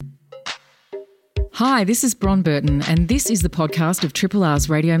Hi, this is Bron Burton, and this is the podcast of Triple R's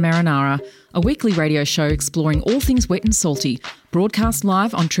Radio Marinara, a weekly radio show exploring all things wet and salty, broadcast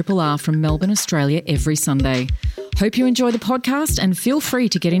live on Triple R from Melbourne, Australia, every Sunday. Hope you enjoy the podcast and feel free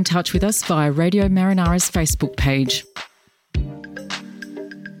to get in touch with us via Radio Marinara's Facebook page.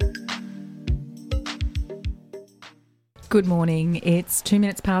 Good morning. It's 2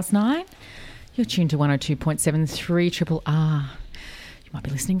 minutes past 9. You're tuned to 102.73 Triple R. You might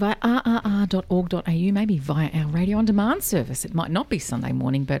be listening via rrr.org.au, maybe via our radio on demand service. It might not be Sunday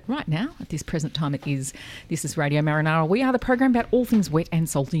morning, but right now, at this present time, it is. This is Radio Marinara. We are the program about all things wet and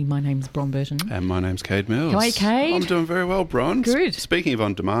salty. My name's Bron Burton. And my name's Kade Mills. How are you, Kade? I'm doing very well, Bron. Good. Speaking of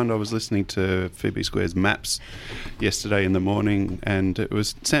on demand, I was listening to Phoebe Square's Maps yesterday in the morning, and it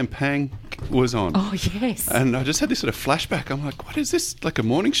was Sam Pang was on. Oh, yes. And I just had this sort of flashback. I'm like, what is this? Like a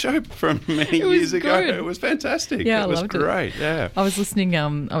morning show from many years ago? It was fantastic. Yeah, it was great. Yeah. I was listening.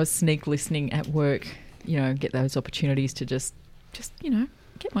 I was sneak listening at work. You know, get those opportunities to just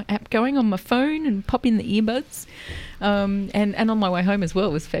get my app going on my phone and pop in the earbuds. And on my way home as well,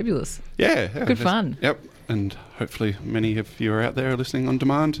 it was fabulous. Yeah. Good fun. Yep. And hopefully many of you are out there listening on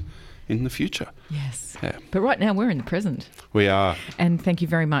demand in the future. Yes. Yeah. But right now we're in the present. We are. And thank you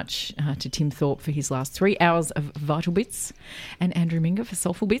very much to Tim Thorpe for his last 3 hours of Vital Bits and Andrew Minga for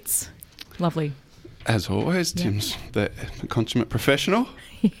Soulful Bits. Lovely. As always, Tim's the consummate professional.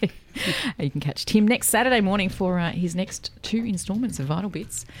 You can catch Tim next Saturday morning for his next 2 instalments of Vital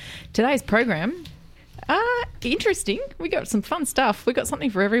Bits. Today's program, interesting. We got some fun stuff. We got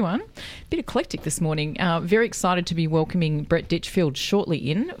something for everyone. Bit eclectic this morning. Very excited to be welcoming Brett Ditchfield shortly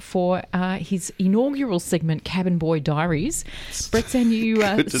in for his inaugural segment, Cabin Boy Diaries. Brett's our new...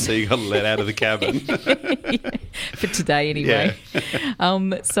 Good to see you got let out of the cabin. For today anyway.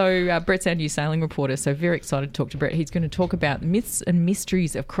 Yeah. Brett's our new sailing reporter, so very excited to talk to Brett. He's going to talk about myths and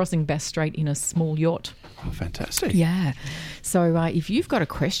mysteries of crossing Bass Strait in a small yacht. Oh, fantastic. Yeah. So if you've got a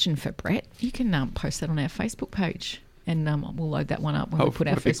question for Brett, you can post that on our Facebook page and we'll load that one up when we put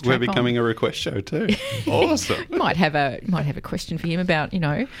our first track on. We're becoming a request show too. Awesome. You might have a question for him about,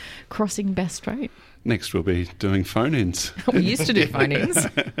 crossing Bass Strait. Next we'll be doing phone-ins. We used to do phone-ins.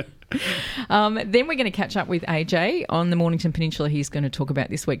 Then we're going to catch up with AJ on the Mornington Peninsula. He's going to talk about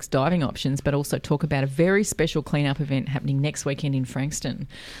this week's diving options, but also talk about a very special cleanup event happening next weekend in Frankston.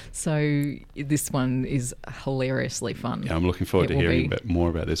 So this one is hilariously fun. Yeah, I'm looking forward to hearing more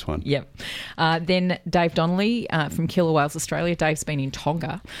about this one. Yep. Then Dave Donnelly from Killer Whales Australia. Dave's been in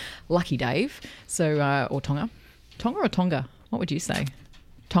Tonga. Lucky Dave. So, or Tonga. Tonga or Tonga? What would you say?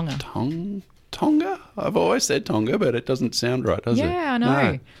 Tonga. Tonga? I've always said Tonga, but it doesn't sound right, does it? Yeah, I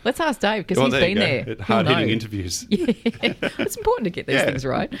know. No. Let's ask Dave because he's been there. Hard-hitting interviews. Yeah, it's important to get these things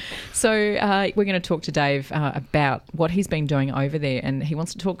right. So we're going to talk to Dave about what he's been doing over there, and he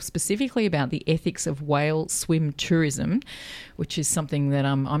wants to talk specifically about the ethics of whale swim tourism, which is something that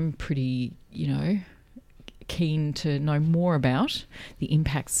I'm pretty, keen to know more about the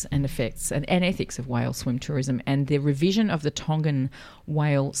impacts and effects and ethics of whale swim tourism and the revision of the Tongan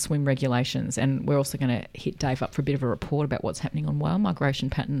whale swim regulations. And we're also going to hit Dave up for a bit of a report about what's happening on whale migration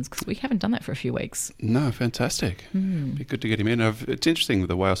patterns because we haven't done that for a few weeks. No, fantastic. It'd be good to get him in. It's interesting with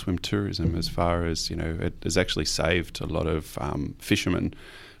the whale swim tourism as far as, it has actually saved a lot of fishermen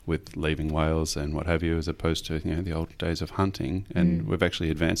with leaving whales and what have you, as opposed to the old days of hunting. And we've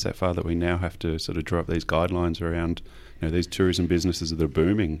actually advanced that far that we now have to sort of draw up these guidelines around these tourism businesses that are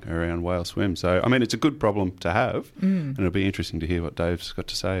booming around whale swim. So, it's a good problem to have, and it'll be interesting to hear what Dave's got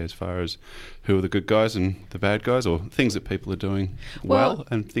to say as far as who are the good guys and the bad guys, or things that people are doing well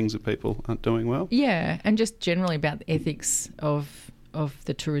and things that people aren't doing well. Yeah, and just generally about the ethics of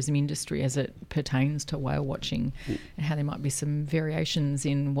the tourism industry as it pertains to whale watching and how there might be some variations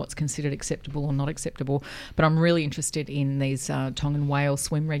in what's considered acceptable or not acceptable. But I'm really interested in these Tongan whale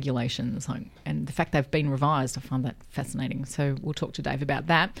swim regulations and the fact they've been revised. I find that fascinating. So we'll talk to Dave about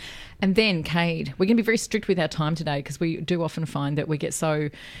that. And then, Kade, we're going to be very strict with our time today because we do often find that we get so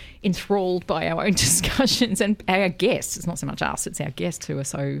enthralled by our own discussions and our guests. It's not so much us, it's our guests who are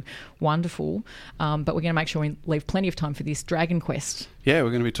so wonderful. But we're going to make sure we leave plenty of time for this Dragon Quest. Yeah, we're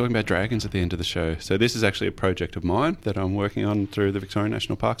going to be talking about dragons at the end of the show. So this is actually a project of mine that I'm working on through the Victorian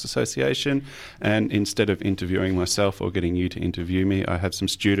National Parks Association. And instead of interviewing myself or getting you to interview me, I have some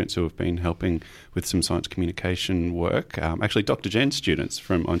students who have been helping with some science communication work. Actually, Dr. Jen's students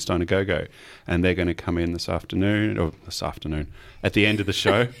from Einstein A Go-Go. And they're going to come in this afternoon, at the end of the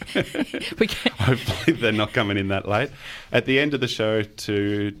show. Hopefully they're not coming in that late. At the end of the show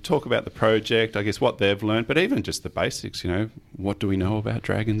to talk about the project, I guess what they've learned, but even just the basics, what do we know about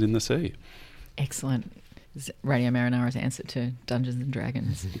dragons in the sea? Excellent. It's Radio Marinara's answer to Dungeons and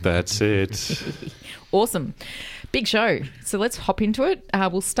Dragons. That's it. Awesome. Big show. So let's hop into it.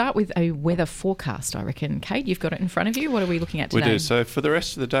 We'll start with a weather forecast, I reckon. Kate, you've got it in front of you. What are we looking at today? We do. So for the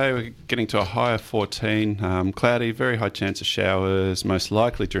rest of the day, we're getting to a high of 14. Cloudy, very high chance of showers, most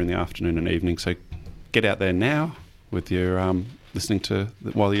likely during the afternoon and evening. So get out there now with your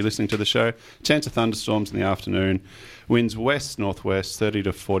while you're listening to the show. Chance of thunderstorms in the afternoon. Winds west-northwest, 30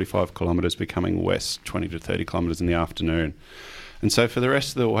 to 45 kilometres, becoming west, 20 to 30 kilometres in the afternoon. And so for the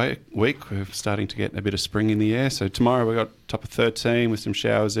rest of the week, we're starting to get a bit of spring in the air. So tomorrow we've got top of 13 with some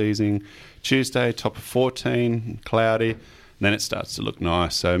showers easing. Tuesday, top of 14, cloudy. And then it starts to look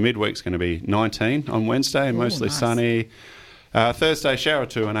nice. So midweek's going to be 19 on Wednesday, and mostly nice. Sunny. Thursday, shower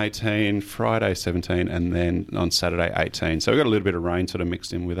 2 and 18. Friday, 17. And then on Saturday, 18. So we've got a little bit of rain sort of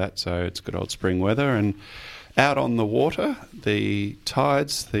mixed in with that. So it's good old spring weather. And out on the water, the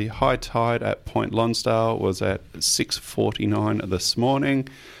tides, the high tide at Point Lonsdale was at 6:49 this morning,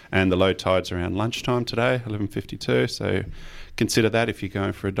 and the low tide's around lunchtime today, 11:52. So consider that if you're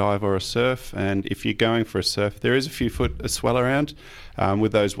going for a dive or a surf. And if you're going for a surf, there is a few foot of swell around.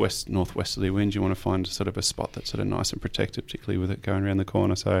 With those west-northwesterly winds, you want to find sort of a spot that's sort of nice and protected, particularly with it going around the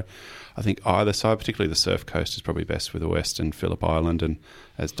corner. So I think either side, particularly the surf coast, is probably best with the west and Phillip Island. And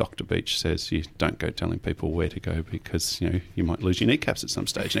as Dr. Beach says, you don't go telling people where to go because, you might lose your kneecaps at some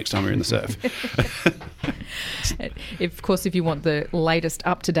stage next time you're in the surf. Of course, if you want the latest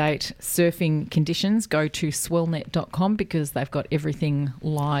up-to-date surfing conditions, go to swellnet.com because they've got everything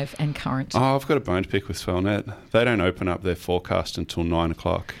live and current. Oh, I've got a bone to pick with Swellnet. They don't open up their forecast until 9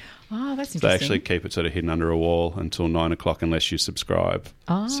 o'clock. Oh, that's interesting. They actually keep it sort of hidden under a wall until 9 o'clock unless you subscribe.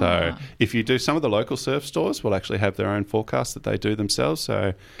 Ah. So if you do, some of the local surf stores will actually have their own forecast that they do themselves.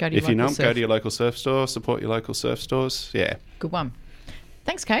 So if you know, go to your local surf store, support your local surf stores. Yeah. Good one.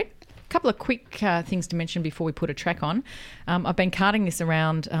 Thanks, Kate. A couple of quick things to mention before we put a track on. I've been carting this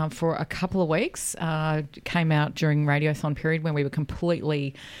around for a couple of weeks. Came out during Radiothon period when we were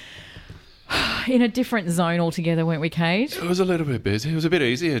completely in a different zone altogether, weren't we, Kate? It was a little bit busy. It was a bit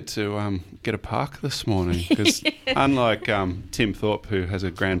easier to get a park this morning because unlike Tim Thorpe, who has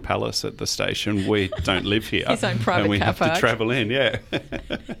a grand palace at the station, we don't live here. His own private and we car have park. to travel in, yeah.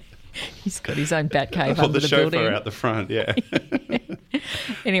 He's got his own bat cave Or under the the building. chauffeur out the front, yeah.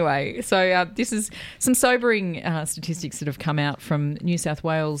 Anyway, so this is some sobering statistics that have come out from New South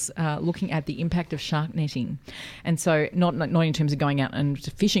Wales looking at the impact of shark netting. And so not in terms of going out and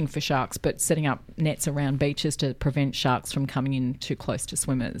fishing for sharks, but setting up nets around beaches to prevent sharks from coming in too close to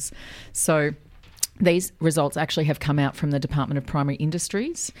swimmers. So these results actually have come out from the Department of Primary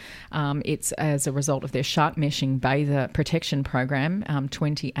Industries. It's as a result of their shark meshing bather protection program,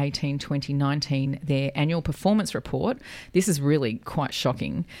 2018-2019, their annual performance report. This is really quite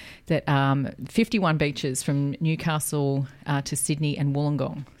shocking that 51 beaches from Newcastle to Sydney and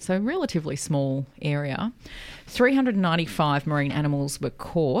Wollongong, so a relatively small area. 395 marine animals were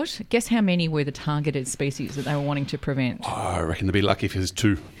caught. Guess how many were the targeted species that they were wanting to prevent? Oh, I reckon they'd be lucky if there's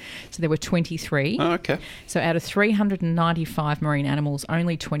 2. So there were 23. Oh, okay. So out of 395 marine animals,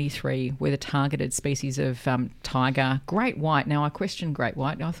 only 23 were the targeted species of tiger, great white. Now, I questioned great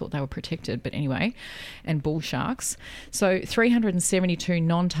white. I thought they were protected, but anyway, and bull sharks. So 372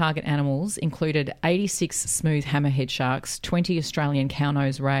 non-target animals included 86 smooth hammerhead sharks, 20 Australian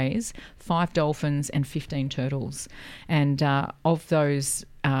cownose rays, 5 dolphins and 15 turtles. And of those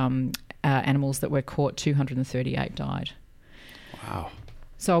animals that were caught, 238 died. Wow.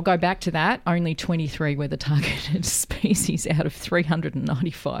 So I'll go back to that. Only 23 were the targeted species out of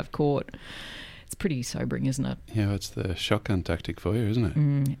 395 caught. It's pretty sobering, isn't it? Yeah, it's the shotgun tactic for you, isn't it?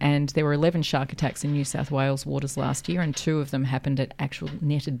 And there were 11 shark attacks in New South Wales waters last year, and 2 of them happened at actual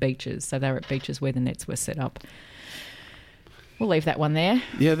netted beaches. So they were at beaches where the nets were set up. We'll leave that one there.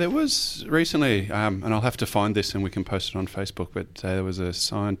 Yeah, there was recently, and I'll have to find this and we can post it on Facebook, but there was a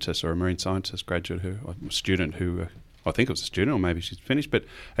scientist or a marine scientist graduate or student who, I think it was a student or maybe she's finished, but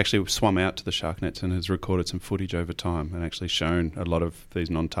actually swum out to the shark nets and has recorded some footage over time and actually shown a lot of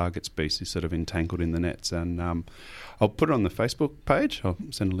these non-target species sort of entangled in the nets. And I'll put it on the Facebook page. I'll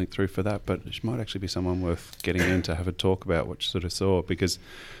send a link through for that, but it might actually be someone worth getting in to have a talk about what you sort of saw, because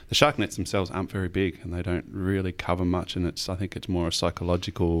the shark nets themselves aren't very big and they don't really cover much, and I think it's more a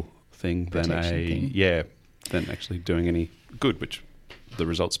psychological thing than than actually doing any good, which the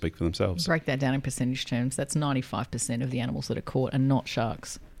results speak for themselves. Break that down in percentage terms. That's 95% of the animals that are caught are not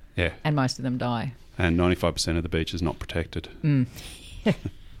sharks. Yeah. And most of them die. And 95% of the beach is not protected.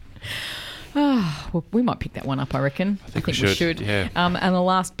 Well, we might pick that one up, I reckon. I think we should. Yeah. And the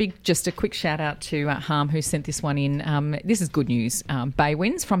last just a quick shout out to Harm, who sent this one in. This is good news. Bay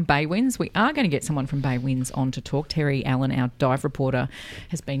Winds, from Bay Winds. We are going to get someone from Bay Winds on to talk. Terry Allen, our dive reporter,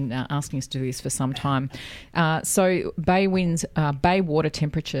 has been asking us to do this for some time. So Bay Winds, bay water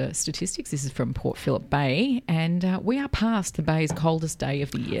temperature statistics. This is from Port Phillip Bay, and we are past the bay's coldest day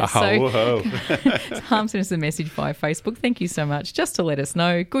of the year. So Harm sent us a message via Facebook. Thank you so much. Just to let us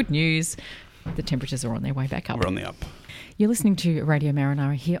know, good news. The temperatures are on their way back up. We're on the up. You're listening to Radio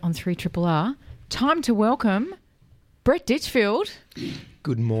Marinara here on 3RRR. Time to welcome Brett Ditchfield.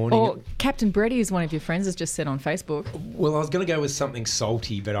 Good morning. Or Captain Bretty, is one of your friends, has just said on Facebook. Well, I was going to go with something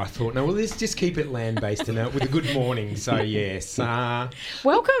salty, but I thought, no, well, let's just keep it land-based and with a good morning. So, yes.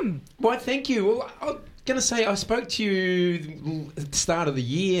 Welcome. Well, thank you. Well, I'm going to say I spoke to you at the start of the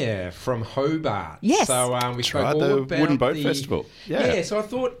year from Hobart. Yes. So we spoke Right, all the about Wooden Boat Festival. Yeah, so I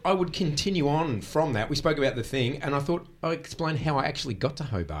thought I would continue on from that. We spoke about the thing, and I thought I'd explain how I actually got to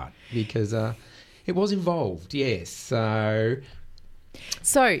Hobart, because it was involved, yes.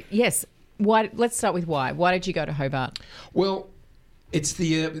 So yes, why? Let's start with why. Why did you go to Hobart? Well, it's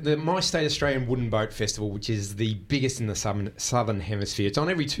the My State Australian Wooden Boat Festival, which is the biggest in the southern hemisphere. It's on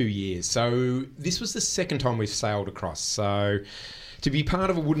every 2 years. So this was the second time we've sailed across. So to be part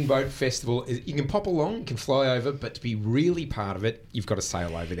of a wooden boat festival, you can pop along, you can fly over, but to be really part of it, you've got to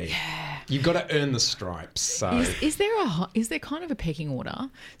sail over there. Yeah. You've got to earn the stripes. So is there kind of a pecking order?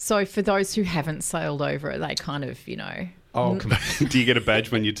 So for those who haven't sailed over it, they kind of, Oh, do you get a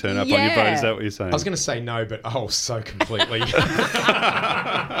badge when you turn up on your boat? Is that what you're saying? I was going to say no, but so completely.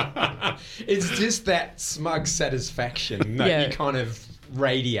 It's just that smug satisfaction that you kind of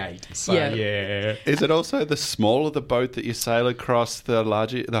radiate. So yeah. Is it also the smaller the boat that you sail across,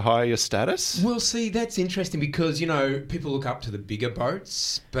 the higher your status? Well, see, that's interesting because, people look up to the bigger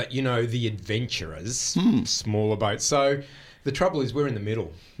boats, but, the adventurers, smaller boats. So the trouble is we're in the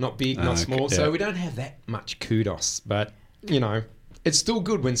middle, not big, not small. Yeah. So we don't have that much kudos, but it's still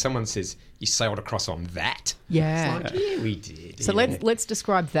good when someone says you sailed across on that. Yeah, it's like, yeah, we did. So let's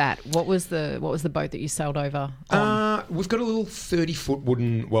describe that. What was the boat that you sailed over on? We've got a little 30-foot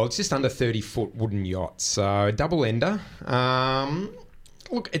wooden. Well, it's just under 30-foot wooden yacht. So double ender.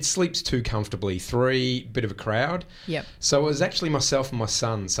 Look, it sleeps two comfortably. Three, bit of a crowd. Yep. So it was actually myself and my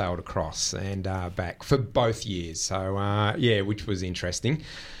son sailed across and back for both years. So which was interesting.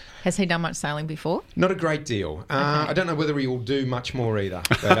 Has he done much sailing before? Not a great deal. Okay. I don't know whether he will do much more either.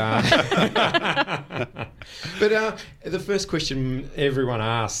 But, but the first question everyone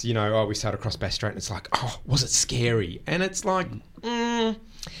asks, we sailed across Bass Strait, and it's like, was it scary? And it's like,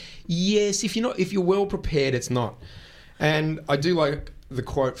 yes, if you're well prepared, it's not. And I do like the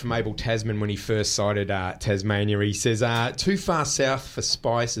quote from Abel Tasman when he first sighted Tasmania. He says, too far south for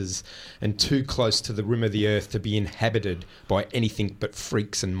spices and too close to the rim of the earth to be inhabited by anything but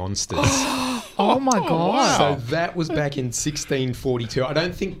freaks and monsters. Oh my God. Wow. So that was back in 1642. I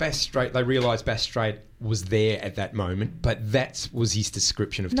don't think they realised Bass Strait was there at that moment, but that was his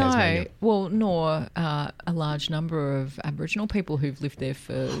description of Tasmania. Well, nor a large number of Aboriginal people who've lived there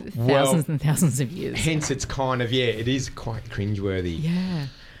for thousands and thousands of years. Hence, it's kind of, it is quite cringeworthy. Yeah.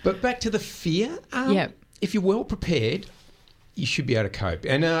 But back to the fear. If you're well prepared, you should be able to cope.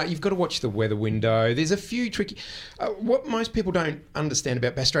 And you've got to watch the weather window. There's a few tricky... what most people don't understand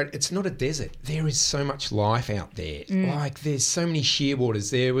about Bass Strait, it's not a desert. There is so much life out there. There's so many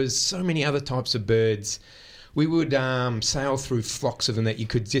shearwaters. There was so many other types of birds. We would sail through flocks of them that you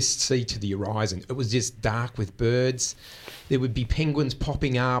could just see to the horizon. It was just dark with birds. There would be penguins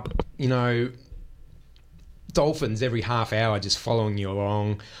popping up, dolphins every half hour just following you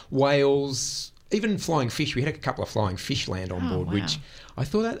along, whales... Even flying fish. We had a couple of flying fish land on board, which I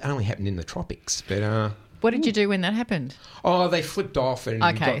thought that only happened in the tropics. But what did you do when that happened? Oh, they flipped off. And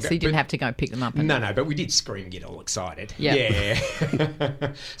so you didn't have to go pick them up? No, but we did scream, get all excited. Yep.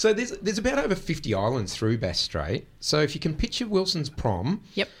 Yeah. So there's about over 50 islands through Bass Strait. So if you can picture Wilson's Prom...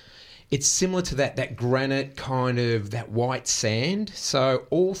 Yep. It's similar to that granite kind of, that white sand. So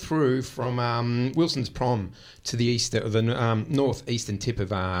all through from Wilson's Prom to the east, or the northeastern tip of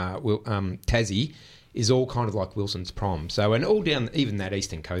Tassie is all kind of like Wilson's Prom. So, and all down even that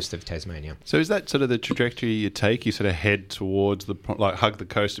eastern coast of Tasmania. So is that sort of the trajectory you take? You sort of head towards hug the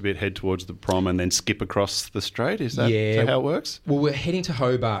coast a bit, head towards the Prom and then skip across the strait? Is that how it works? Well, we're heading to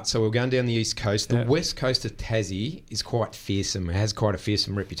Hobart, so we're going down the east coast. The west coast of Tassie is quite fearsome. It has quite a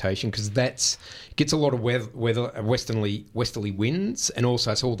fearsome reputation because gets a lot of westerly winds, and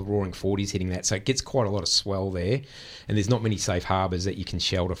also it's all the roaring 40s hitting that. So it gets quite a lot of swell there, and there's not many safe harbours that you can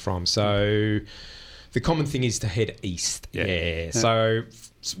shelter from. So... the common thing is to head east. Yeah. So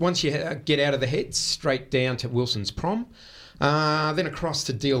once you get out of the head, straight down to Wilson's Prom, then across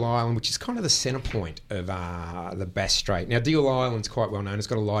to Deal Island, which is kind of the centre point of the Bass Strait. Now, Deal Island's quite well known. It's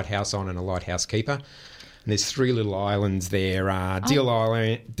got a lighthouse on and a lighthouse keeper. And there's 3 little islands there, Deal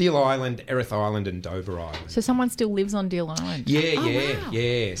Island, Erith Island and Dover Island. So someone still lives on Deal Island?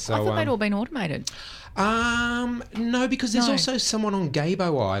 Yeah. So, I thought they'd all been automated. No, because there's also someone on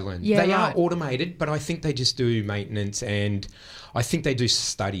Gabo Island. Yeah, they are automated, but I think they just do maintenance, and I think they do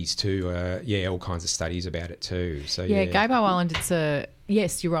studies too. All kinds of studies about it too. So Gabo Island.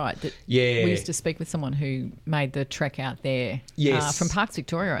 Yes, you're right. We used to speak with someone who made the trek out there. Yes, from Parks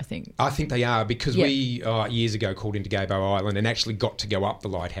Victoria, I think. I think they are, because we years ago called into Gabo Island and actually got to go up the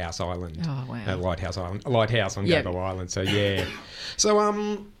Lighthouse Island. Oh wow! Lighthouse Island, a lighthouse on Gabo Island. So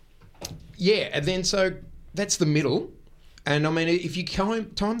and then so that's the middle. And I mean, if you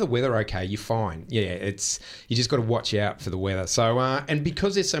time the weather okay, you're fine. Yeah, you just got to watch out for the weather. So and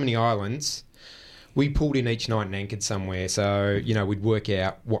because there's so many islands, we pulled in each night and anchored somewhere. So we'd work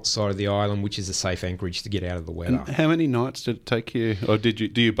out what side of the island, which is a safe anchorage to get out of the weather. And how many nights did it take you, or do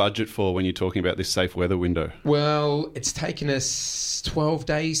you budget for when you're talking about this safe weather window? Well, it's taken us 12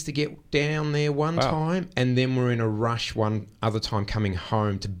 days to get down there one time, and then we're in a rush one other time coming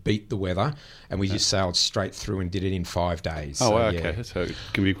home to beat the weather, and we just sailed straight through and did it in 5 days. Oh, wow, okay. So it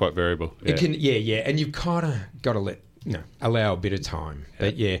can be quite variable. Yeah. It can, and you've kind of got to allow a bit of time.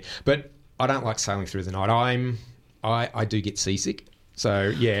 But I don't like sailing through the night. I do get seasick.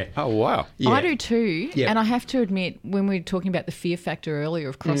 So, Oh, wow. Yeah. I do too. Yep. And I have to admit, when we were talking about the fear factor earlier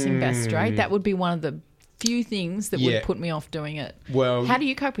of crossing Bass Strait, that would be one of the few things that would put me off doing it. Well, how do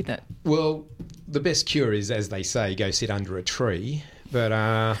you cope with it? Well, the best cure is, as they say, go sit under a tree.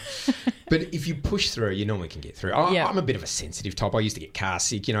 But if you push through, you normally can get through. I'm a bit of a sensitive type. I used to get car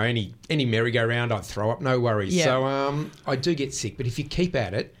sick. Any merry-go-round, I'd throw up. No worries. Yeah. So I do get sick. But if you keep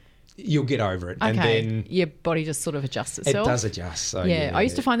at it, you'll get over it. Okay. And then your body just sort of adjusts itself. It does adjust. So I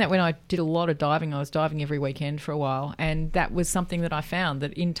used to find that when I did a lot of diving. I was diving every weekend for a while, and that was something that I found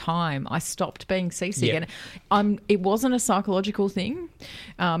that in time I stopped being seasick. And it wasn't a psychological thing,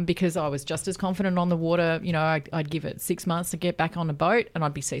 because I was just as confident on the water. I'd give it 6 months to get back on a boat and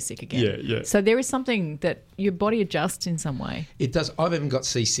I'd be seasick again. Yeah. So there is something that your body adjusts in some way. It does. I've even got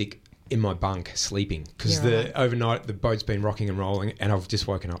seasick in my bunk sleeping, because overnight the boat's been rocking and rolling and I've just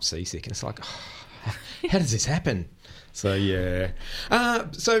woken up seasick, and it's like, how does this happen? So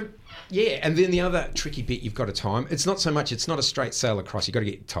and then the other tricky bit you've got to time. It's not a straight sail across. You've got to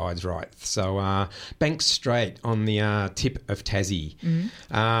get your tides right. So Banks Strait on the tip of Tassie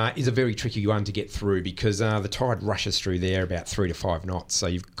is a very tricky one to get through, because the tide rushes through there about 3 to 5 knots. So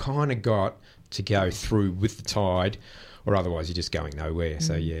you've kind of got to go through with the tide, or otherwise you're just going nowhere.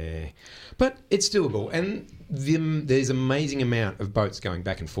 So, but it's doable. And there's an amazing amount of boats going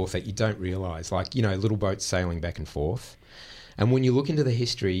back and forth that you don't realise, like, little boats sailing back and forth. And when you look into the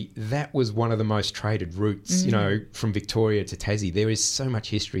history, that was one of the most traded routes, from Victoria to Tassie. There is so much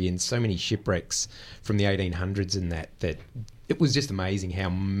history and so many shipwrecks from the 1800s and that it was just amazing how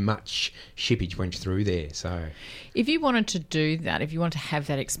much shippage went through there. So, if you wanted to do that, if you want to have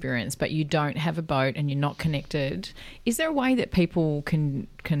that experience, but you don't have a boat and you're not connected, is there a way that people can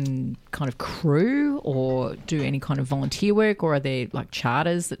kind of crew or do any kind of volunteer work, or are there like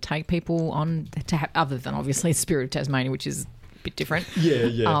charters that take people on to have, other than obviously Spirit of Tasmania, which is a bit different?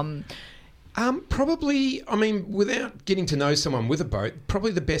 Probably, I mean, without getting to know someone with a boat,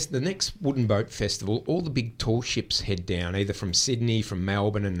 probably the next Wooden Boat Festival, all the big tall ships head down, either from Sydney, from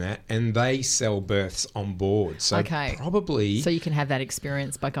Melbourne and they sell berths on board. So probably... So you can have that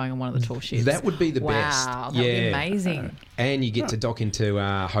experience by going on one of the tall ships. That would be the best. Wow, that would be amazing. And you get to dock into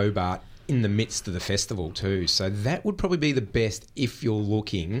Hobart in the midst of the festival too. So that would probably be the best if you're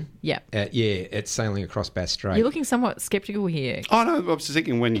looking at sailing across Bass Strait. You're looking somewhat sceptical here. Oh, no, I was just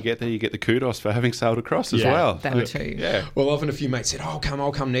thinking when you get there, you get the kudos for having sailed across as well. That too. Yeah. Well, often a few mates said, I'll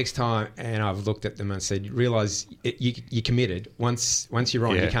come next time. And I've looked at them and said, realise you're committed. Once you're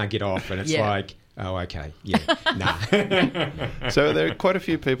on, you can't get off. And it's like... Oh, okay. Yeah. Nah. So there are quite a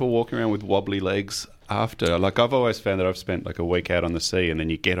few people walking around with wobbly legs after. Like, I've always found that I've spent like a week out on the sea and then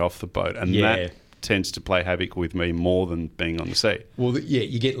you get off the boat, and that tends to play havoc with me more than being on the sea. Well,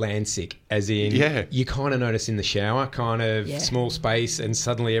 you get land sick, as in you kind of notice in the shower, small space, and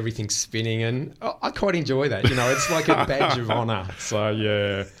suddenly everything's spinning, and I quite enjoy that. It's like a badge of honour. So,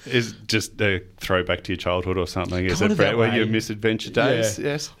 Is just a throwback to your childhood or something? Is it, Brett, where you miss adventure days? Yeah.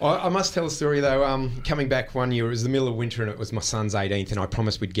 Yes. I must tell a story, though. Coming back one year, it was the middle of winter and it was my son's 18th, and I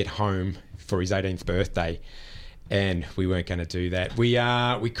promised we'd get home for his 18th birthday. and we weren't going to do that.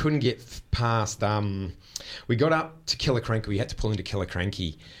 We couldn't get past. We got up to Killicranky. We had to pull into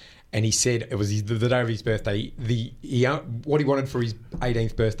Killicranky. And he said it was the day of his birthday. What he wanted for his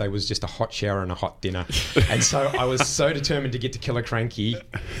 18th birthday was just a hot shower and a hot dinner. And so I was so determined to get to Killicranky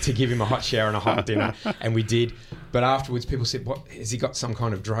to give him a hot shower and a hot dinner. And we did. But afterwards, people said, "What, has he got some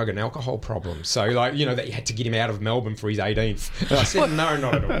kind of drug and alcohol problem?" So, that you had to get him out of Melbourne for his 18th. And I said, "No,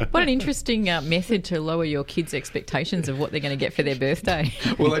 not at all." What an interesting method to lower your kids' expectations of what they're going to get for their birthday.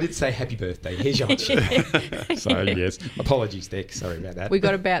 Well, I did say happy birthday. Here's your hot shower. So, yes. Apologies, Dick. Sorry about that. We've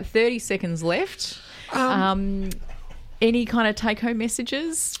got about 30 seconds left. Any kind of take-home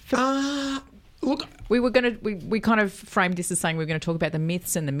messages? Look, we kind of framed this as saying we were going to talk about the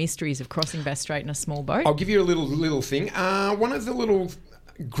myths and the mysteries of crossing Bass Strait in a small boat. I'll give you a little thing. One of the little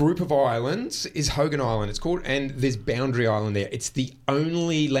group of islands is Hogan Island, it's called, and there's Boundary Island there. It's the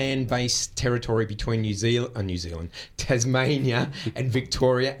only land-based territory between New Zealand, Tasmania and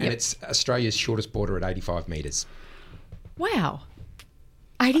Victoria, and it's Australia's shortest border at 85 metres. Wow.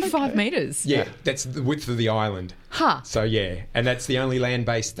 85 metres? Yeah, that's the width of the island. Huh. So, yeah, and that's the only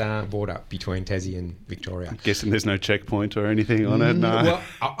land-based border between Tassie and Victoria. I'm guessing there's no checkpoint or anything on it? No. Well,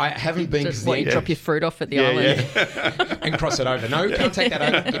 I haven't been... Just you drop your fruit off at the island. Yeah. And cross it over. No, can't take that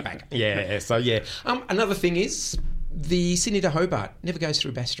over. Get back. Yeah, so, yeah. Another thing is the Sydney to Hobart never goes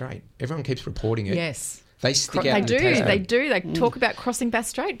through Bass Strait. Everyone keeps reporting it. Yes. They stick out in Tasman. They do. They talk about crossing Bass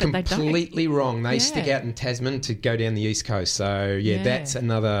Strait, but they don't. Completely wrong. They stick out in Tasman to go down the east coast. So, that's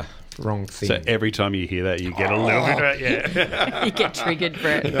another wrong thing. So every time you hear that, you get a little bit you get triggered,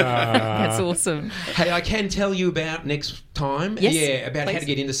 Brett. That's awesome. Hey, I can tell you about next time. Yes, about please. how to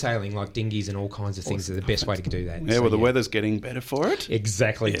get into sailing, like dinghies and all kinds of things are the best way to do that. Yeah, the weather's getting better for it.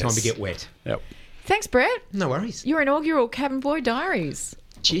 Exactly. Yes. Time to get wet. Yep. Thanks, Brett. No worries. Your inaugural Cabin Boy Diaries.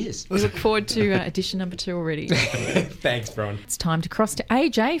 Cheers. We look forward to edition number 2 already. Thanks, Bron. It's time to cross to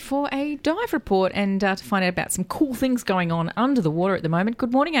AJ for a dive report and to find out about some cool things going on under the water at the moment.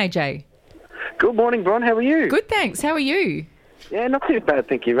 Good morning, AJ. Good morning, Bron. How are you? Good, thanks. How are you? Yeah, not too bad,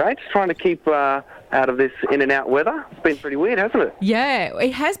 thank you, Ray. Just trying to keep out of this in and out weather. It's been pretty weird, hasn't it? Yeah,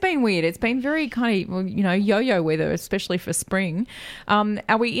 it has been weird. It's been very kind of, yo-yo weather, especially for spring.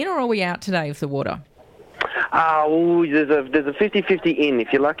 Are we in or are we out today of the water? There's a 50-50 in.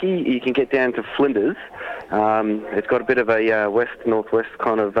 If you're lucky, you can get down to Flinders. It's got a bit of a west-northwest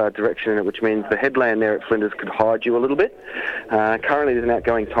kind of direction in it, which means the headland there at Flinders could hide you a little bit. Currently, there's an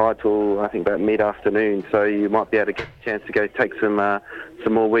outgoing tide till, I think, about mid-afternoon, so you might be able to get a chance to go take some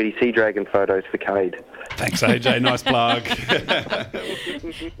more weedy sea dragon photos for Kade. Thanks, AJ. Nice plug.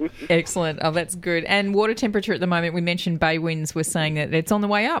 Excellent. Oh, that's good. And water temperature at the moment, we mentioned bay winds were saying that it's on the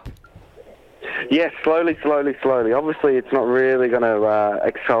way up. Yes, slowly. Obviously, it's not really going to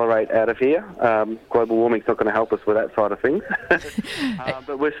accelerate out of here. Global warming's not going to help us with that side of things.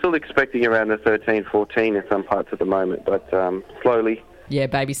 But we're still expecting around the 13, 14 in some parts at the moment, but slowly. Yeah,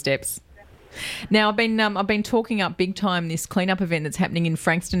 baby steps. Now, I've been talking up big time this cleanup event that's happening in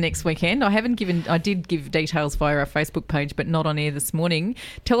Frankston next weekend. I did give details via our Facebook page, but not on air this morning.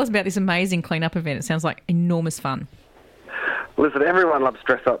 Tell us about this amazing cleanup event. It sounds like enormous fun. Listen, everyone loves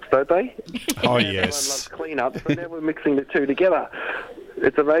dress-ups, don't they? Oh, yes. Everyone loves clean-ups, but now we're mixing the two together.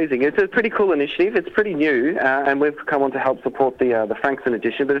 It's amazing. It's a pretty cool initiative. It's pretty new, and we've come on to help support the Frankston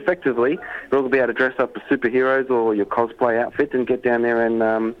edition. But effectively, you're all going to be able to dress up as superheroes or your cosplay outfit and get down there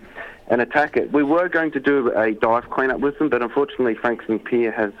and attack it. We were going to do a dive clean-up with them, but unfortunately Frankston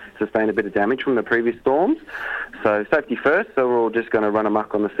Pier has sustained a bit of damage from the previous storms. So safety first, so we're all just going to run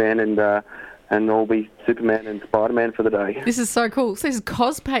amok on the sand and all be Superman and Spider-Man for the day. This is so cool. So this is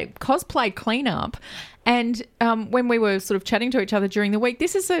cosplay cleanup, and when we were sort of chatting to each other during the week,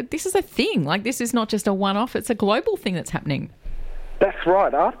 this is a thing. Like, this is not just a one-off; it's a global thing that's happening. That's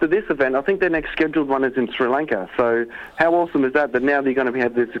right. After this event, I think their next scheduled one is in Sri Lanka. So how awesome is that? That now they're going to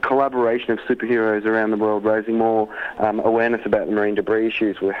have this collaboration of superheroes around the world, raising more awareness about the marine debris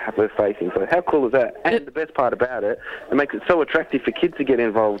issues we're facing. So how cool is that? And the best part about it, it makes it so attractive for kids to get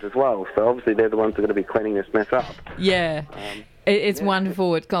involved as well. So obviously they're the ones that are going to be cleaning this mess up. Yeah. It's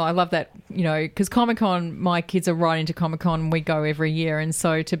wonderful. I love that, because Comic-Con, my kids are right into Comic-Con. We go every year. And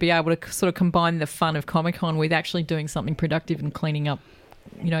so to be able to sort of combine the fun of Comic-Con with actually doing something productive and cleaning up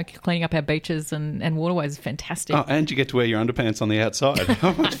our beaches and waterways is fantastic. Oh, and you get to wear your underpants on the outside.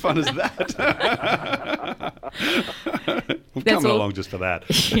 How much fun is that? We're coming along just for that.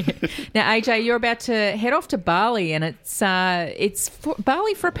 Now, AJ, you're about to head off to Bali, and it's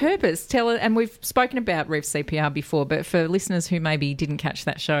Bali for a purpose. And we've spoken about Reef CPR before, but for listeners who maybe didn't catch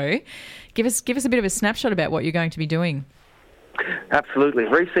that show, give us a bit of a snapshot about what you're going to be doing. Absolutely.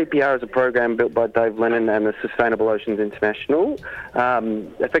 Reef CPR is a program built by Dave Lennon and the Sustainable Oceans International.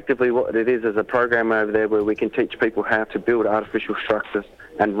 Effectively what it is a program over there where we can teach people how to build artificial structures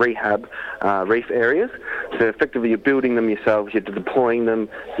and rehab reef areas. So effectively you're building them yourselves, you're deploying them,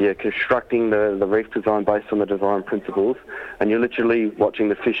 you're constructing the reef design based on the design principles, and you're literally watching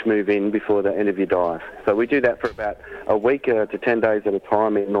the fish move in before the end of your dive. So we do that for about a week to 10 days at a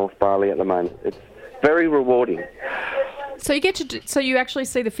time in North Bali at the moment. It's very rewarding. So you actually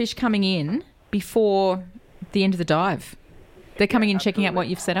see the fish coming in before the end of the dive. They're coming in, checking out what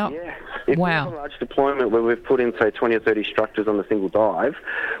you've set up. Yeah. If wow. we have a large deployment where we've put in, say, 20 or 30 structures on a single dive,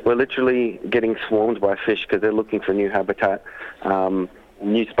 we're literally getting swarmed by fish because they're looking for new habitat,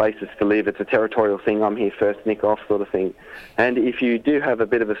 new spaces to live. It's a territorial thing. I'm here first, Nick off sort of thing. And if you do have a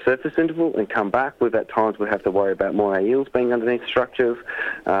bit of a surface interval and come back, with at times we have to worry about more eels being underneath structures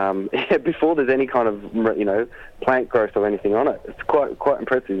before there's any kind of, plant growth or anything on it. It's quite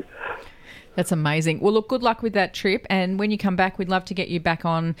impressive. That's amazing. Well, look, good luck with that trip. And when you come back, we'd love to get you back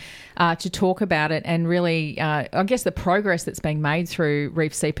on to talk about it and really, I guess, the progress that's being made through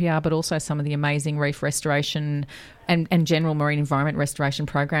Reef CPR, but also some of the amazing reef restoration and general marine environment restoration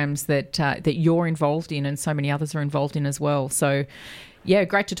programs that you're involved in and so many others are involved in as well. So, yeah,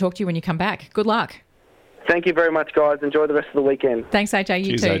 great to talk to you when you come back. Good luck. Thank you very much, guys. Enjoy the rest of the weekend. Thanks, AJ.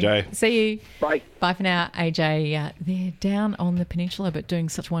 You Cheers, too. AJ. See you. Bye. Bye for now, AJ. They're down on the peninsula but doing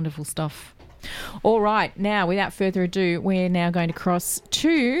such wonderful stuff. All right, now, without further ado, we're now going to cross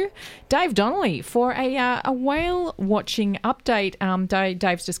to Dave Donnelly for a whale watching update.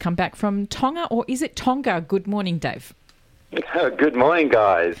 Dave's just come back from Tonga, or is it Tonga? Good morning, Dave. Good morning,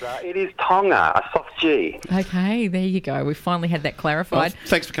 guys. It is Tonga, a soft G. Okay, there you go. We finally had that clarified. Well,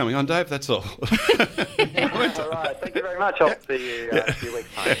 thanks for coming on, Dave. That's all. All right, thank you very much. I'll see you in a few weeks'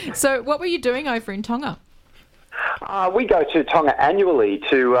 time. So what were you doing over in Tonga? We go to Tonga annually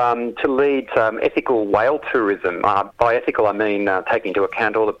to lead ethical whale tourism. By ethical, I mean taking into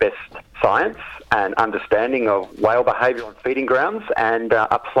account all the best science and understanding of whale behaviour on feeding grounds and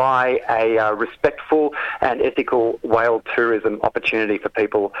apply a respectful and ethical whale tourism opportunity for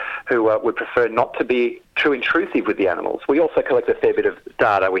people who would prefer not to be too intrusive with the animals. We also collect a fair bit of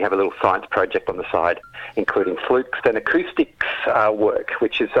data. We have a little science project on the side, including flukes and acoustics work,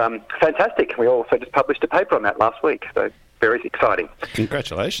 which is fantastic. We also just published a paper on that last week, so very exciting.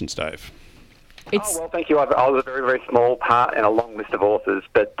 Congratulations, Dave. Well, thank you. I was a very, very small part in a long list of authors,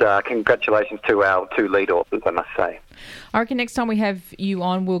 but congratulations to our two lead authors, I must say. I reckon next time we have you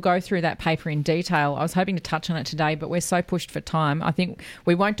on, we'll go through that paper in detail. I was hoping to touch on it today, but we're so pushed for time. I think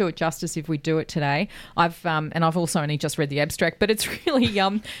we won't do it justice if we do it today. I've also only just read the abstract, but it's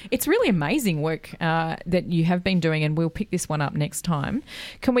really amazing work that you have been doing, and we'll pick this one up next time.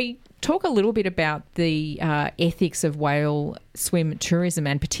 Can we talk a little bit about the ethics of whale swim tourism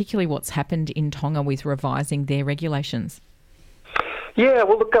and particularly what's happened in Tonga with revising their regulations? Yeah,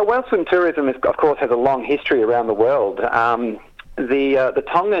 well, look, whale swim tourism, of course, has a long history around the world. The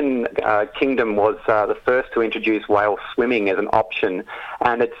Tongan kingdom was the first to introduce whale swimming as an option,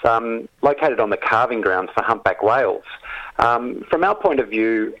 and it's located on the calving grounds for humpback whales. From our point of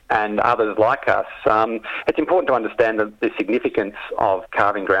view and others like us, it's important to understand the significance of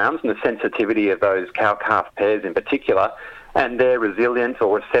calving grounds and the sensitivity of those cow-calf pairs in particular, and their resilience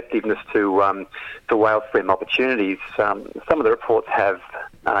or receptiveness to whale swim opportunities. Some of the reports have,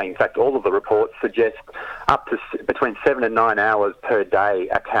 in fact, all of the reports suggest up to between 7 and 9 hours per day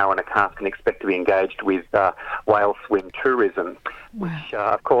a cow and a calf can expect to be engaged with whale swim tourism, which,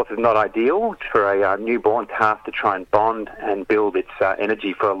 of course, is not ideal for a newborn calf to try and bond and build its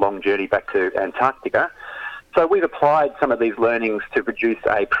energy for a long journey back to Antarctica. So we've applied some of these learnings to produce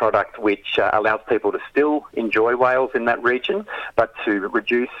a product which allows people to still enjoy whales in that region, but to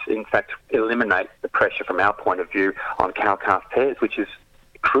reduce, in fact, eliminate the pressure from our point of view on cow-calf pairs, which is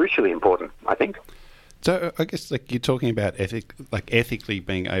crucially important, I think. So I guess you're talking about ethically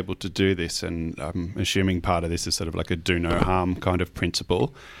being able to do this, and I'm assuming part of this is sort of like a do no harm kind of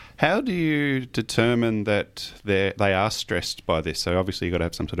principle. How do you determine that they are stressed by this? So obviously you've got to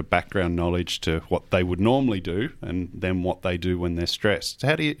have some sort of background knowledge to what they would normally do and then what they do when they're stressed.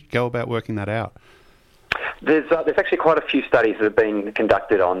 How do you go about working that out? There's actually quite a few studies that have been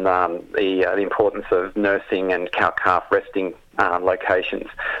conducted on the importance of nursing and cow-calf resting locations.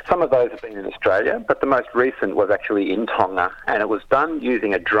 Some of those have been in Australia, but the most recent was actually in Tonga, and it was done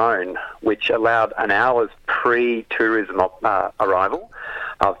using a drone, which allowed an hour's pre-tourism arrival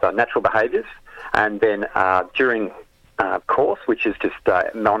of natural behaviours, and then during course, which is just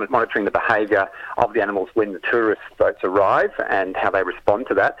monitoring the behaviour of the animals when the tourist boats arrive and how they respond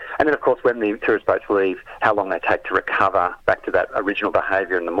to that. And then, of course, when the tourist boats leave, how long they take to recover back to that original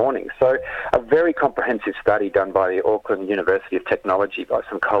behaviour in the morning. So a very comprehensive study done by the Auckland University of Technology by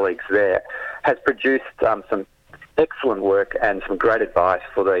some colleagues there has produced some excellent work and some great advice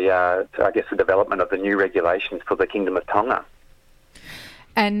for the development of the new regulations for the Kingdom of Tonga.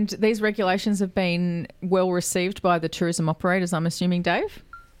 And these regulations have been well received by the tourism operators, I'm assuming, Dave?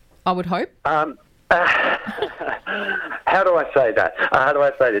 I would hope. How do I say that? How do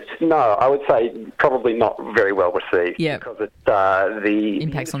I say this? No, I would say probably not very well received. Yeah. Because the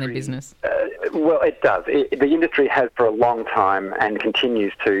impacts on their business. Well, it does. The industry has for a long time and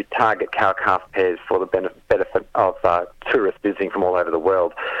continues to target cow-calf pairs for the benefit of tourists visiting from all over the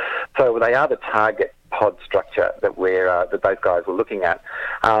world. So they are the target pod structure that those guys were looking at.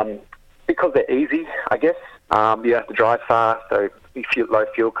 Because they're easy, I guess. You have to drive fast, so low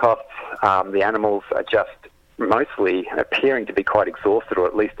fuel costs. The animals are just mostly appearing to be quite exhausted or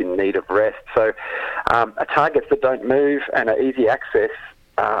at least in need of rest. So targets that don't move and are easy access,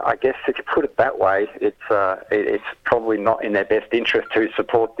 I guess if you put it that way, it's probably not in their best interest to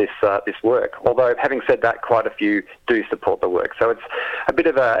support this work. Although, having said that, quite a few do support the work. So it's a bit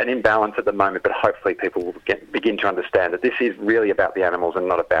of an imbalance at the moment, but hopefully people will begin to understand that this is really about the animals and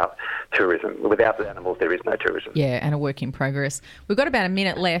not about tourism. Without the animals, there is no tourism. Yeah, and a work in progress. We've got about a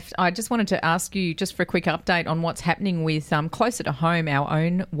minute left. I just wanted to ask you just for a quick update on what's happening with, closer to home, our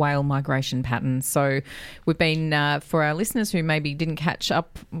own whale migration patterns. So we've been, for our listeners who maybe didn't catch up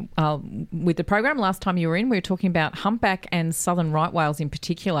with the program last time you were in, we were talking about humpback and southern right whales in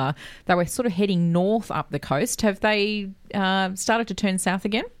particular. They were sort of heading north up the coast. Have they started to turn south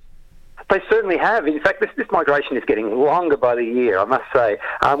again? They certainly have. In fact, this migration is getting longer by the year, I must say.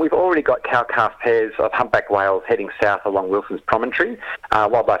 We've already got cow-calf pairs of humpback whales heading south along Wilson's Promontory.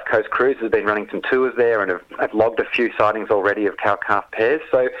 Wildlife Coast Cruises have been running some tours there and have logged a few sightings already of cow-calf pairs.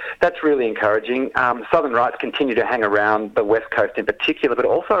 So that's really encouraging. Southern rights continue to hang around the west coast in particular, but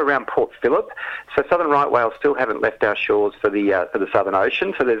also around Port Phillip. So southern right whales still haven't left our shores for the Southern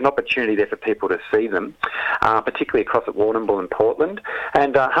Ocean. So there's an opportunity there for people to see them, particularly across at Warrnambool and Portland.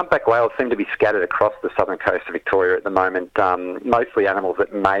 And humpback whales seem to be scattered across the southern coast of Victoria at the moment, mostly animals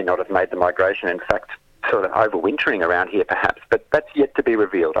that may not have made the migration, in fact, sort of overwintering around here perhaps, but that's yet to be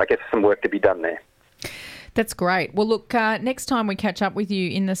revealed. I guess some work to be done there. That's great. Well, look, next time we catch up with you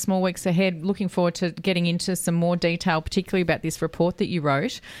in the small weeks ahead, looking forward to getting into some more detail, particularly about this report that you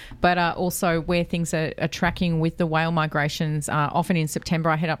wrote, but also where things are tracking with the whale migrations. Often in September,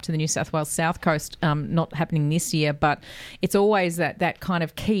 I head up to the New South Wales South Coast, not happening this year, but it's always that kind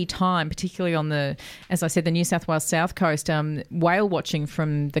of key time, particularly on as I said, the New South Wales South Coast. Whale watching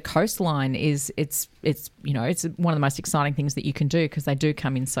from the coastline it's one of the most exciting things that you can do because they do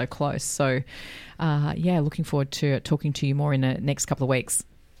come in so close. So, looking forward to talking to you more in the next couple of weeks.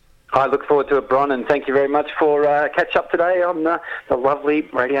 I look forward to it, Bron, and thank you very much for catch up today on the lovely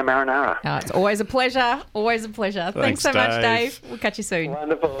Radio Marinara. It's always a pleasure. Always a pleasure. Thanks so much, Dave. We'll catch you soon.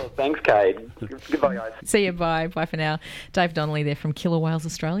 Wonderful. Thanks, Kade. Goodbye, guys. See you. Bye. Bye for now. Dave Donnelly there from Killer Whales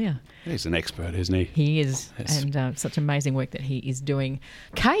Australia. He's an expert, isn't he? He is, yes. And such amazing work that he is doing.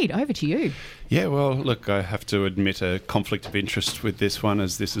 Kade, over to you. Yeah, well, look, I have to admit a conflict of interest with this one,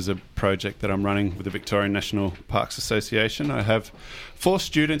 as this is a project that I'm running with the Victorian National Parks Association. I have 4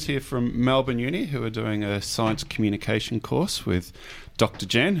 students here from Melbourne Uni who are doing a science communication course with Dr.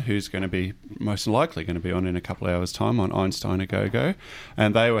 Jen, who's going to be most likely going to be on in a couple of hours' time on Einstein a Go-Go,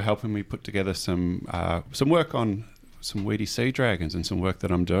 and they were helping me put together some work on some weedy seadragons and some work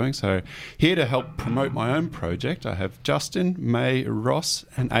that I'm doing. So here to help promote my own project, I have Justin, May, Ross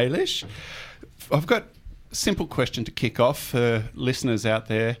and Ailish. I've got a simple question to kick off for listeners out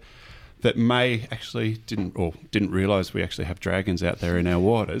there that may actually didn't realise we actually have dragons out there in our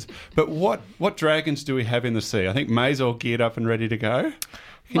waters. But what dragons do we have in the sea? I think May's all geared up and ready to go.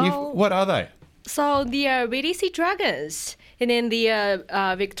 What are they? So the weedy seadragons, and then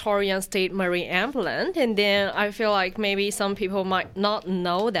the Victorian State Marine Emblem, and then I feel like maybe some people might not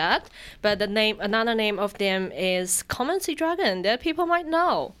know that, but another name of them is common sea dragon that people might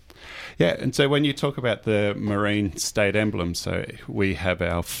know. Yeah, and so when you talk about the marine state emblem, so we have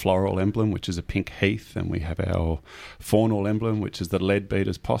our floral emblem, which is a pink heath, and we have our faunal emblem, which is the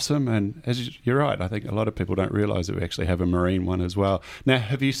leadbeater's possum. And you're right, I think a lot of people don't realise that we actually have a marine one as well. Now,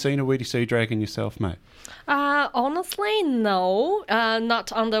 have you seen a weedy sea dragon yourself, mate? Honestly, no,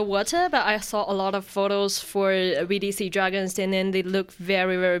 not underwater, but I saw a lot of photos for weedy sea dragons, and then they look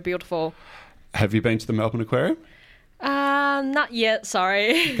very, very beautiful. Have you been to the Melbourne Aquarium? Not yet,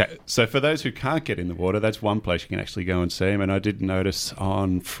 sorry. Okay, so for those who can't get in the water, that's one place you can actually go and see them. And I did notice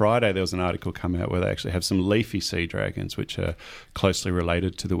on Friday there was an article come out where they actually have some leafy sea dragons, which are closely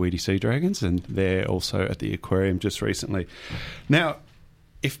related to the weedy sea dragons, and they're also at the aquarium just recently. Now,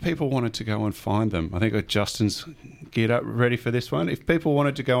 if people wanted to go and find them, I think Justin's geared up ready for this one. If people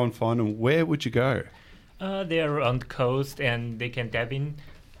wanted to go and find them, where would you go? They are on the coast, and they can dive in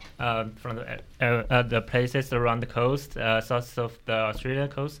from the places around the coast, south of the Australia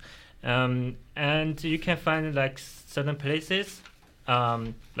coast. And you can find like certain places,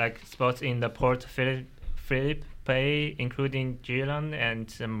 like spots in the Port Phillip Bay, including Geelong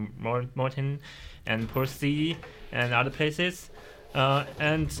and Mornington and Port City and other places.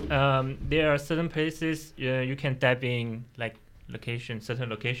 And there are certain places you can dive in, like certain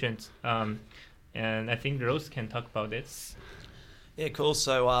locations. And I think Rose can talk about this. Yeah, cool.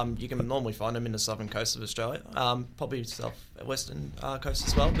 So you can normally find them in the southern coast of Australia, probably south-western coast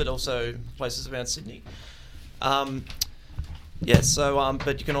as well, but also places around Sydney. But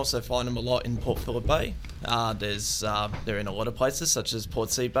you can also find them a lot in Port Phillip Bay. They're in a lot of places, such as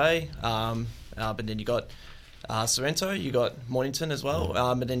Port Bay. But then you got Sorrento, you got Mornington as well.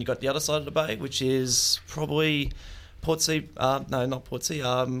 And then you got the other side of the bay, which is probably Queenscliff.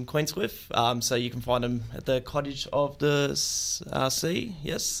 So you can find them at the cottage of the sea,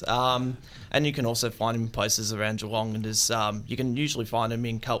 yes. And you can also find them in places around Geelong. And you can usually find them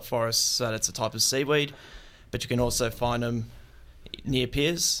in kelp forests, so that's a type of seaweed. But you can also find them near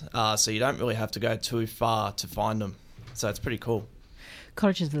piers, so you don't really have to go too far to find them. So it's pretty cool.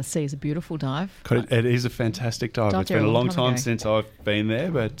 Cottages of the Sea is a beautiful dive. It is a fantastic dive. It's been a long time since I've been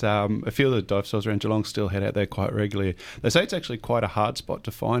there, but a few of the dive stores around Geelong still head out there quite regularly. They say it's actually quite a hard spot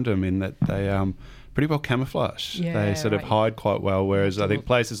to find them in that they pretty well camouflage. Yeah, they sort of hide quite well, whereas I think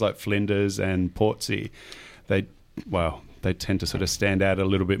places like Flinders and Portsea, they tend to sort of stand out a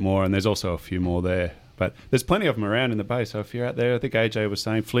little bit more, and there's also a few more there. But there's plenty of them around in the bay, so if you're out there, I think AJ was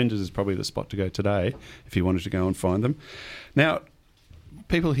saying Flinders is probably the spot to go today if you wanted to go and find them. Now,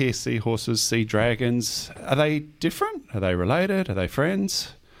 people hear seahorses, sea dragons. Are they different? Are they related? Are they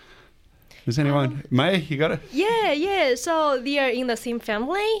friends? Does anyone... May, you got it? Yeah. So they are in the same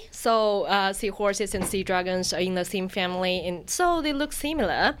family. So seahorses and sea dragons are in the same family, and so they look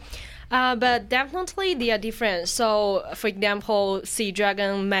similar. But definitely they are different. So, for example,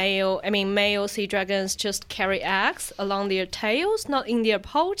 male sea dragons just carry eggs along their tails, not in their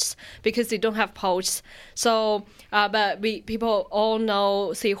pouches, because they don't have pouches. So, but people all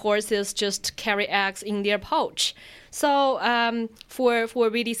know seahorses just carry eggs in their pouch. So, for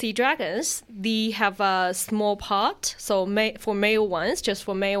weedy sea dragons, they have a small part. So, for male ones,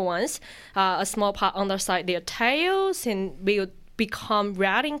 a small part on the side of their tails, and will become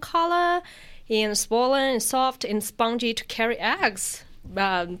red in color and swollen and soft and spongy to carry eggs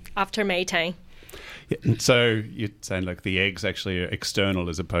after mating. Yeah, and so you're saying like the eggs actually are external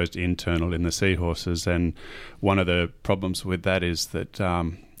as opposed to internal in the seahorses, and one of the problems with that is that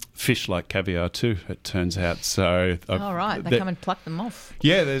fish like caviar too, it turns out. So they come and pluck them off.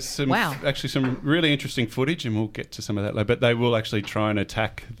 Yeah, there's some really interesting footage, and we'll get to some of that later, but they will actually try and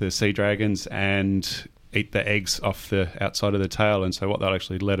attack the sea dragons and eat the eggs off the outside of the tail. And so what they'll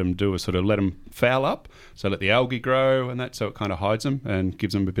actually let them do is sort of let them foul up, so let the algae grow and that, so it kind of hides them and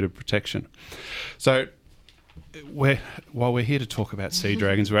gives them a bit of protection. So while we're here to talk about sea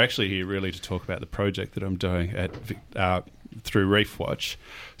dragons, we're actually here really to talk about the project that I'm doing at through Reef Watch.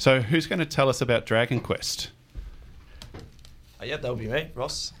 So who's going to tell us about Dragon Quest? Yeah, that'll be me,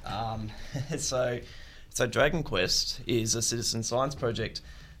 Ross. So Dragon Quest is a citizen science project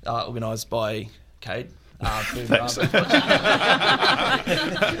organised by Kade.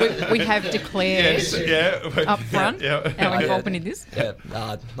 We have declared up front our involvement in this.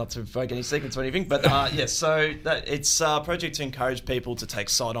 Not to break any secrets or anything, but so it's a project to encourage people to take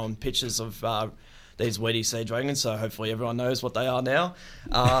side-on pictures of these weedy sea dragons, so hopefully everyone knows what they are now.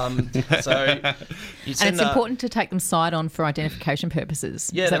 And it's important to take them side-on for identification purposes.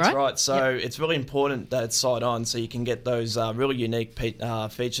 Yeah, Is that that's right. So it's really important that it's side-on, so you can get those really unique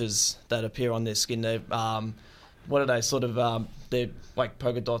features that appear on their skin. They're, what are they, sort of, they're like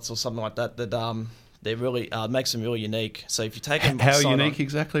polka dots or something like that, they're really, makes them really unique. So if you take them How unique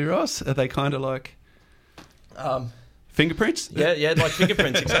exactly, Ross? Are they kind of like... fingerprints? Yeah, like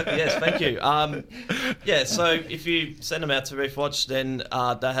fingerprints, exactly. Yes, thank you. So if you send them out to Reef Watch, then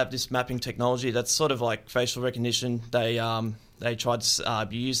they have this mapping technology that's sort of like facial recognition. They try to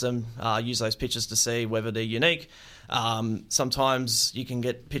use those pictures to see whether they're unique. Sometimes you can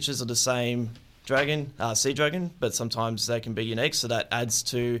get pictures of the same dragon, sea dragon, but sometimes they can be unique. So that adds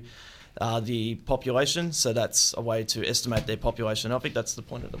to the population. So that's a way to estimate their population. I think that's the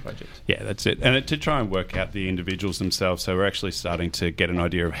point of the project. Yeah, that's it. And to try and work out the individuals themselves. So we're actually starting to get an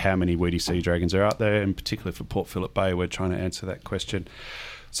idea of how many weedy sea dragons are out there, and particularly for Port Phillip Bay, we're trying to answer that question.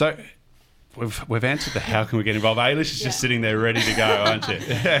 So we've answered the how can we get involved. Ailish is just sitting there ready to go, aren't you?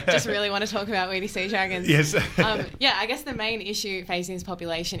 Just really want to talk about weedy sea dragons. Yes. I guess the main issue facing this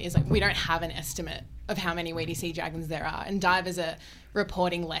population is we don't have an estimate of how many weedy sea dragons there are, and divers are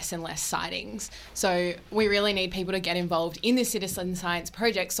reporting less and less sightings. So we really need people to get involved in this citizen science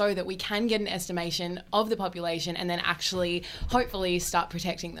project so that we can get an estimation of the population and then actually, hopefully, start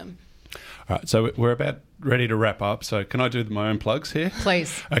protecting them. All right, so we're about ready to wrap up. So can I do my own plugs here?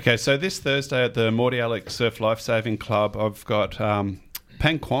 Please. Okay, so this Thursday at the Mordialloc Surf Lifesaving Club, I've got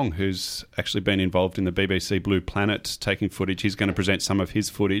Pang Kwong, who's actually been involved in the BBC Blue Planet taking footage. He's going to present some of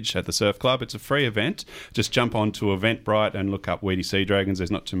his footage at the surf club. It's a free event. Just jump on to Eventbrite and look up weedy sea dragons. There's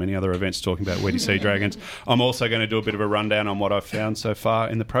not too many other events talking about weedy sea dragons. I'm also going to do a bit of a rundown on what I've found so far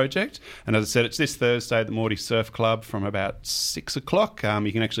in the project. And as I said, it's this Thursday at the Mordy Surf Club from about 6 o'clock.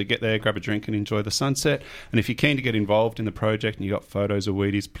 You can actually get there, grab a drink and enjoy the sunset. And if you're keen to get involved in the project and you've got photos of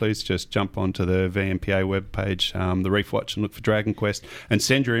weedies, please just jump onto the VNPA webpage, the Reef Watch, and look for Dragon Quest and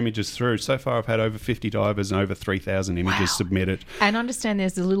send your images through. So far I've had over 50 divers and over 3,000 images submitted. And I understand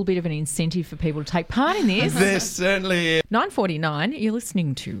there's a little bit of an incentive for people to take part in this. There certainly is. 9:49, you're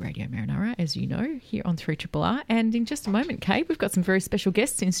listening to Radio Marinara, as you know, here on 3RRR. And in just a moment, Kade, we've got some very special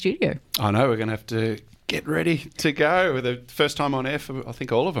guests in studio. I know, we're going to have to get ready to go. The first time on air for, I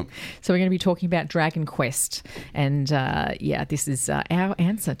think, all of them. So we're going to be talking about Dragon Quest. And, this is our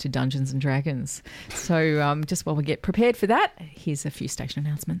answer to Dungeons and Dragons. So just while we get prepared for that, here's a few station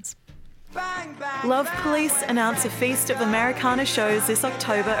announcements. Bang, bang, Love Police announce a feast of Americana shows this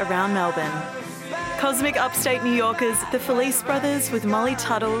October around Melbourne. Cosmic upstate New Yorkers, the Felice Brothers with Molly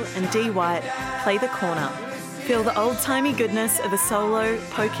Tuttle and Dee White play the corner. Feel the old-timey goodness of a solo,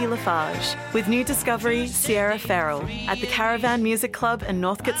 Pokey Lafarge, with new discovery, Sierra Farrell, at the Caravan Music Club and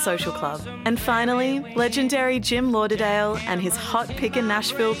Northcote Social Club. And finally, legendary Jim Lauderdale and his Hot Pickin'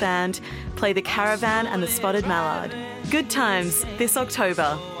 Nashville band play the Caravan and the Spotted Mallard. Good times this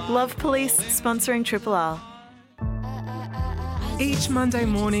October. Love Police sponsoring Triple R. Each Monday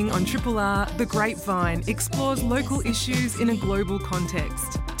morning on Triple R, The Grapevine explores local issues in a global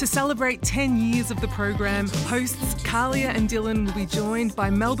context. To celebrate 10 years of the program, hosts Kalia and Dylan will be joined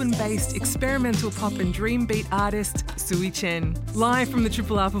by Melbourne-based experimental pop and dream beat artist Sui Chen. Live from the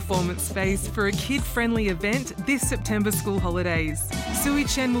Triple R Performance Space for a kid-friendly event this September school holidays. Sui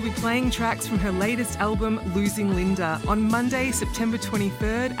Chen will be playing tracks from her latest album, Losing Linda, on Monday, September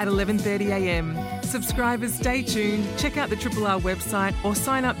 23rd at 11:30am. Subscribers, stay tuned, check out the Triple R website or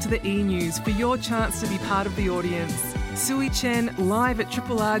sign up to the e-news for your chance to be part of the audience. Sui Chen, live at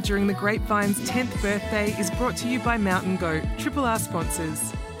Triple R during the Grapevine's 10th birthday, is brought to you by Mountain Goat, Triple R sponsors.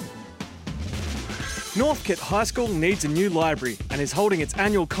 Northcote High School needs a new library and is holding its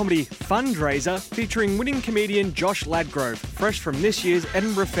annual comedy fundraiser featuring winning comedian Josh Ladgrove, fresh from this year's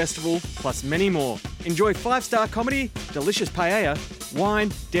Edinburgh Festival, plus many more. Enjoy 5-star comedy, delicious paella,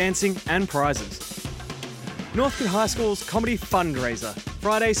 wine, dancing and prizes. Northcote High School's comedy fundraiser,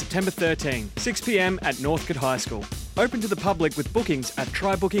 Friday, September 13, 6pm at Northcote High School. Open to the public with bookings at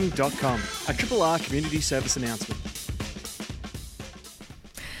trybooking.com. A Triple R community service announcement.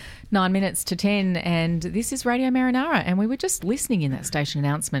 9 minutes to 10, and this is Radio Marinara, and we were just listening in that station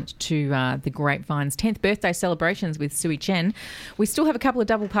announcement to the Grapevine's 10th birthday celebrations with Sui Chen. We still have a couple of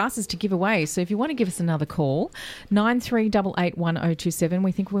double passes to give away, so if you want to give us another call, 93881027.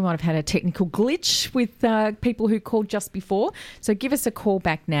 We think we might have had a technical glitch with people who called just before, so give us a call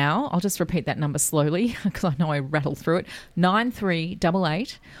back now. I'll just repeat that number slowly because I know I rattled through it.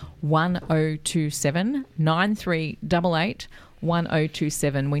 93881027.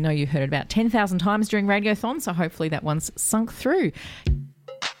 93881027. We know you heard it about 10,000 times during Radiothon, so hopefully that one's sunk through.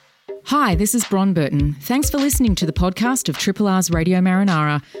 Hi, this is Bron Burton. Thanks for listening to the podcast of Triple R's Radio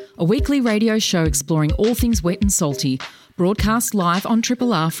Marinara, a weekly radio show exploring all things wet and salty, broadcast live on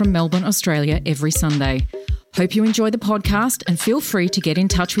Triple R from Melbourne, Australia every Sunday. Hope you enjoy the podcast and feel free to get in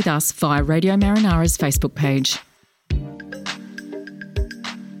touch with us via Radio Marinara's Facebook page.